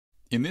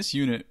In this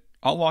unit,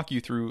 I'll walk you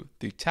through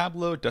the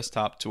Tableau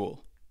desktop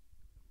tool.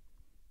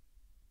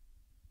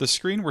 The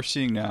screen we're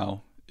seeing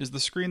now is the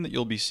screen that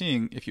you'll be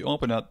seeing if you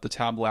open up the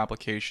Tableau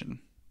application.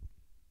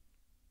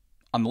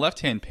 On the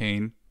left-hand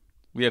pane,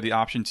 we have the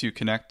option to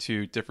connect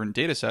to different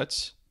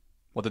datasets,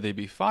 whether they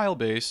be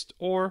file-based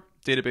or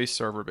database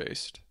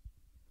server-based.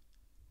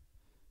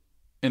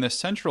 In the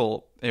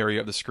central area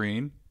of the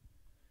screen,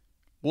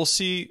 we'll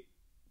see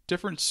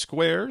different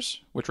squares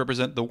which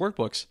represent the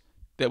workbooks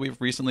that we've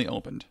recently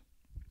opened.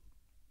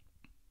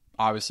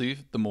 Obviously,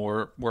 the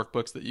more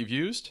workbooks that you've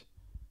used,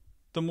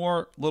 the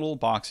more little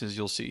boxes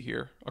you'll see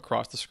here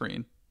across the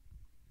screen.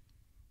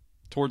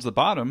 Towards the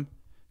bottom,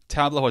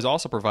 Tableau has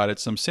also provided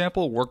some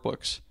sample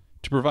workbooks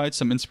to provide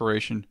some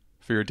inspiration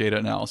for your data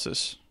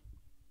analysis.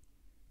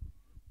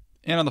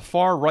 And on the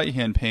far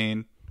right-hand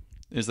pane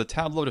is the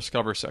Tableau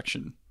Discover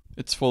section.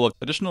 It's full of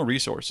additional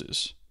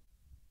resources.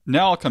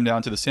 Now I'll come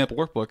down to the sample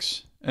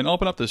workbooks and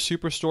open up the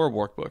Superstore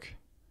workbook.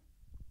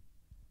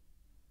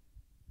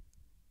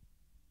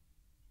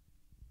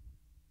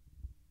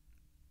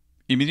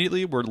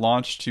 Immediately, we're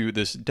launched to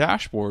this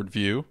dashboard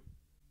view,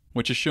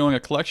 which is showing a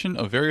collection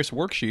of various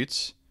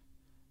worksheets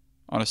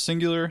on a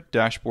singular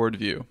dashboard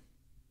view.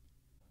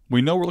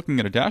 We know we're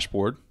looking at a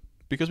dashboard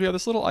because we have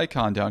this little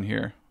icon down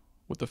here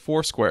with the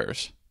 4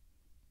 squares.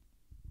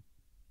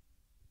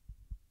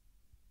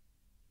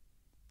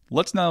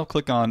 Let's now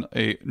click on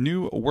a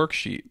new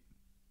worksheet.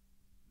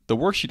 The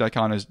worksheet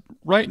icon is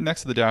right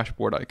next to the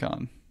dashboard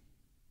icon.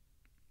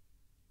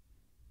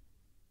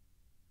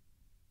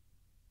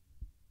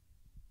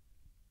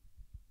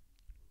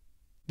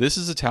 This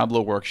is a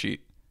Tableau worksheet,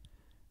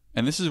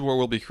 and this is where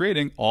we'll be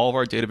creating all of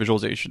our data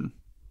visualization.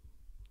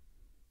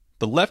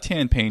 The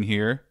left-hand pane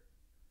here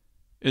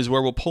is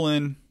where we'll pull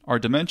in our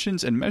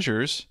dimensions and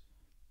measures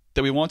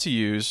that we want to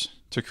use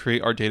to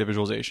create our data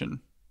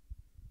visualization.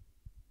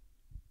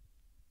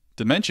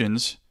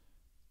 Dimensions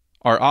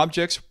are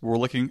objects we're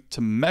looking to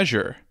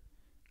measure.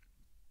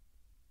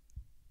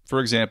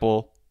 For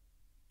example,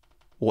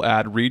 we'll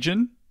add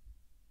region,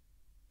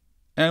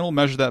 and we'll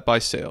measure that by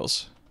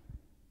sales.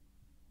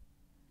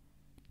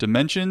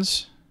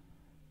 Dimensions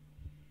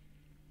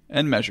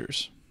and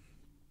measures.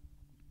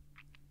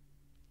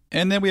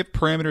 And then we have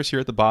parameters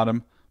here at the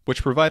bottom,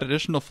 which provide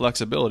additional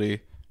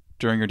flexibility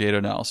during your data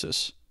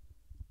analysis.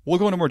 We'll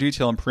go into more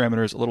detail on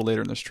parameters a little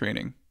later in this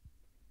training.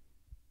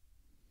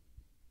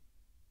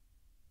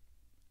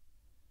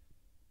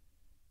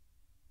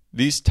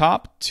 These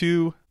top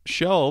 2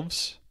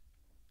 shelves,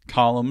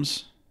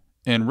 columns,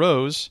 and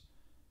rows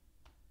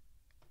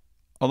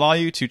allow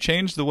you to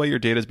change the way your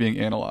data is being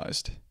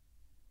analyzed.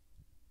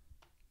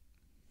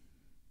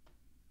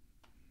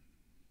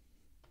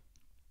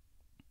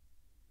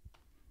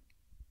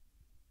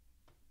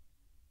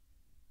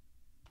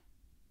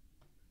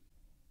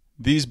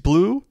 These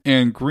blue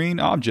and green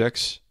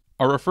objects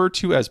are referred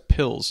to as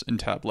pills in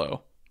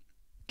Tableau,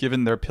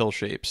 given their pill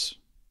shapes.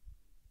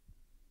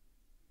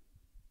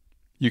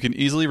 You can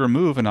easily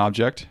remove an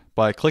object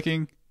by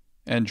clicking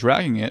and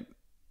dragging it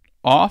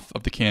off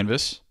of the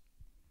canvas,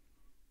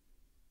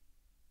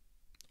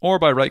 or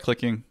by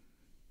right-clicking,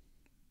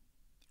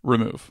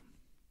 remove.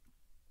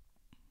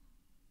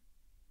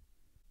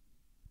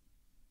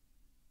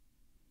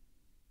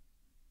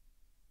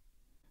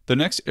 The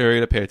next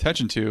area to pay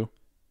attention to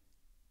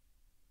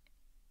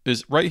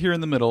is right here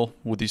in the middle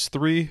with these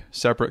 3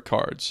 separate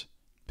cards: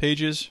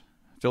 pages,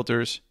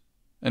 filters,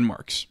 and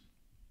marks.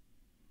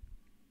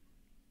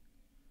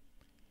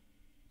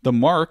 The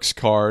marks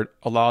card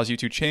allows you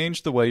to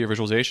change the way your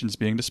visualization is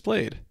being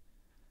displayed.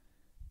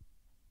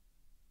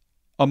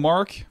 A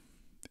mark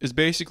is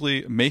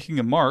basically making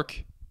a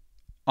mark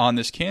on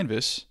this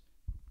canvas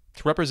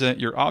to represent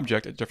your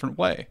object a different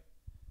way.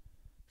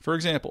 For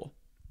example,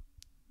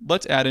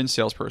 let's add in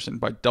salesperson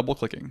by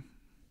double-clicking.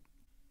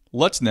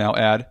 Let's now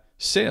add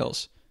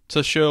sales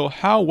to show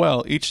how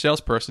well each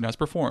salesperson has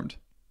performed.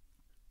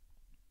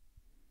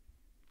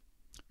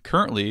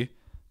 Currently,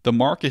 the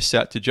mark is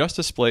set to just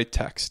display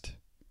text.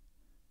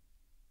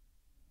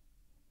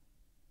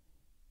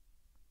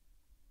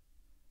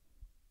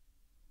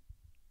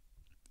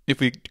 If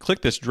we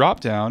click this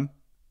drop down,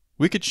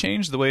 we could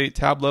change the way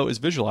Tableau is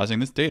visualizing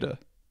this data.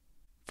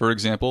 For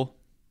example,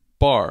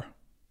 bar.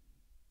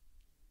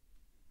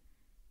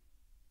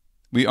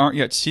 We aren't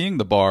yet seeing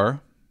the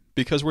bar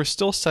because we're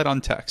still set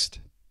on text.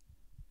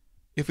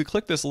 If we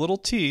click this little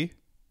T,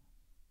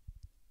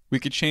 we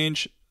could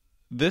change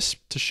this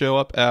to show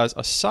up as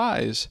a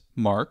size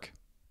mark,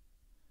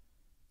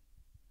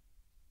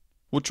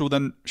 which will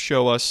then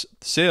show us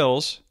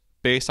sales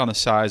based on the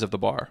size of the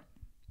bar.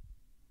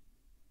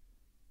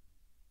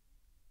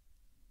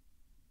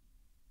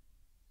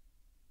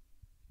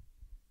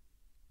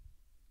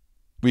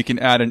 We can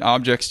add in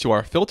objects to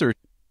our filter,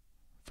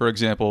 for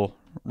example,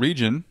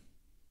 region,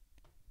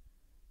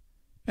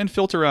 and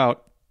filter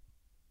out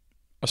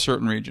a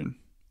certain region,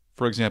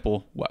 for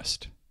example,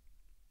 West.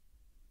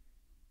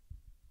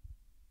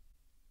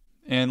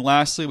 And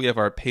lastly, we have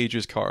our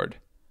Pages card.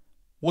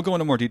 We'll go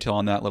into more detail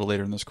on that a little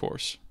later in this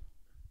course.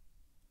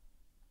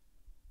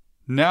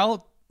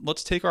 Now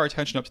let's take our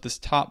attention up to this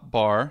top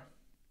bar,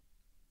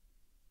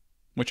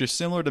 which is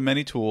similar to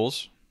many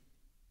tools.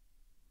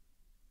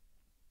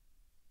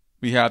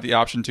 We have the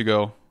option to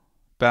go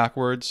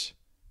backwards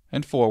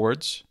and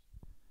forwards,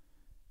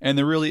 and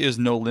there really is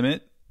no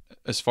limit.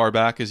 As far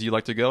back as you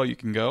like to go, you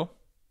can go,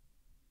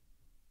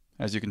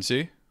 as you can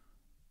see.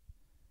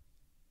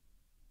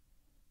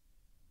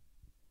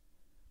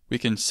 We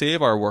can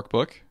save our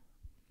workbook,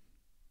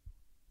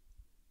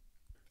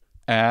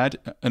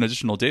 add an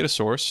additional data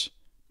source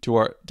to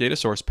our data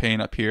source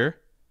pane up here,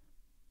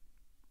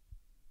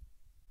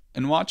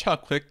 and watch how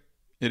quick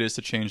it is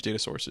to change data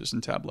sources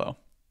in Tableau.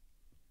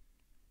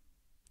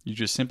 You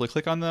just simply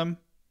click on them,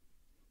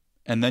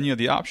 and then you have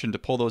the option to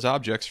pull those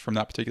objects from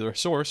that particular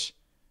source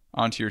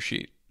onto your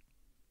sheet.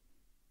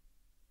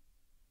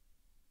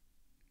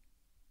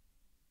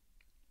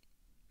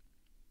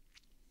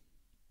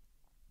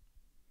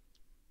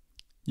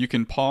 You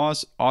can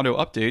pause auto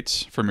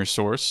updates from your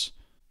source,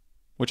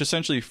 which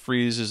essentially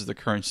freezes the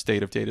current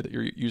state of data that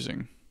you're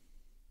using.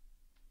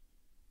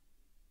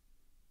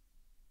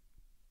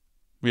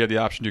 We have the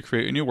option to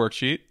create a new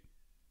worksheet,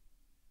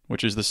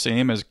 which is the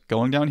same as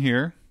going down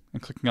here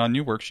and clicking on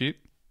New Worksheet.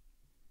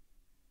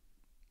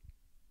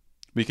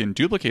 We can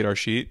duplicate our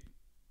sheet,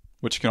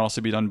 which can also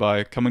be done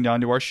by coming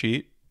down to our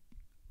sheet,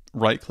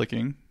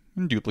 right-clicking,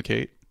 and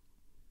duplicate.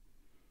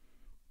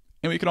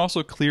 And we can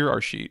also clear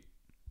our sheet,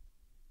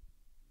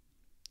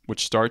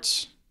 which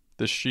starts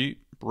this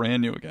sheet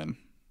brand new again.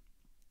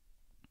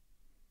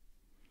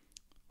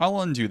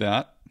 I'll undo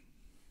that.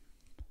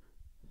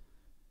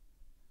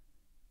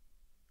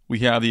 We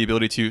have the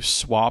ability to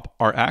swap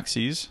our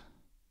axes.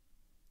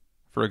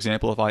 For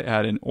example, if I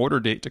add an order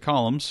date to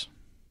columns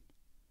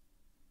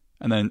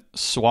and then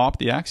swap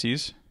the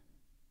axes,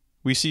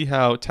 we see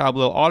how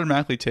Tableau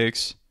automatically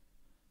takes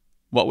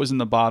what was in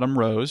the bottom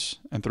rows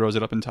and throws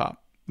it up in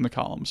top in the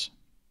columns.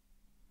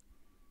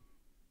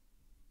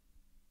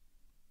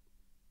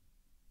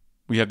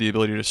 We have the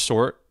ability to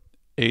sort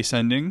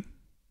ascending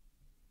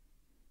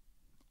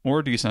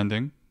or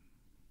descending.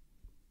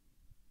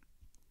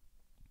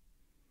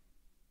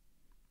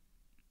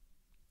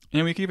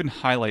 And we can even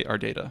highlight our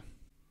data.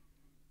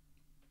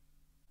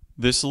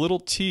 This little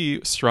T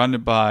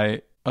surrounded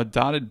by a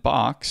dotted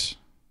box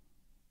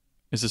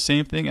is the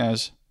same thing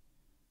as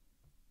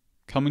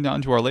coming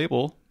down to our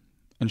label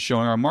and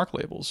showing our mark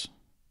labels.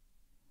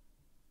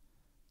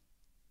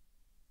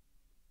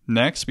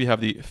 Next, we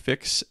have the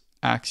Fix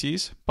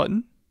Axes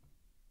button.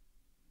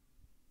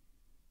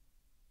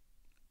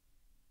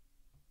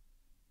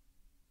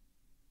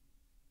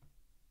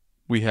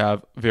 We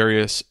have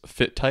various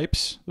fit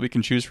types that we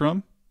can choose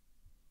from.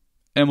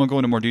 And we'll go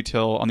into more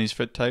detail on these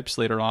fit types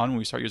later on when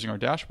we start using our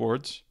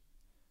dashboards.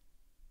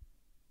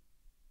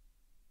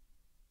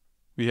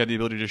 We have the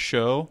ability to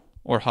show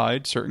or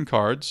hide certain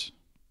cards.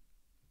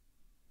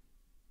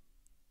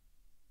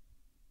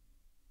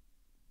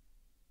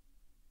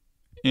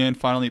 And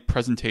finally,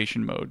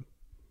 presentation mode,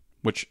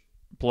 which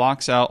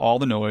blocks out all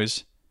the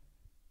noise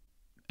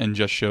and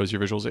just shows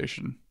your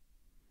visualization.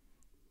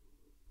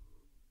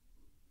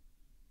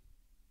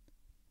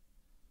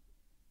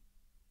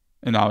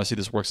 And obviously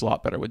this works a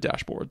lot better with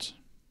dashboards.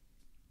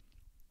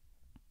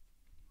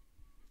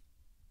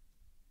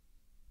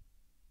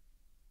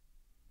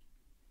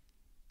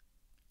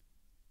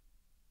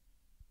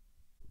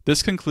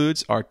 This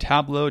concludes our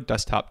Tableau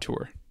desktop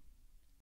tour.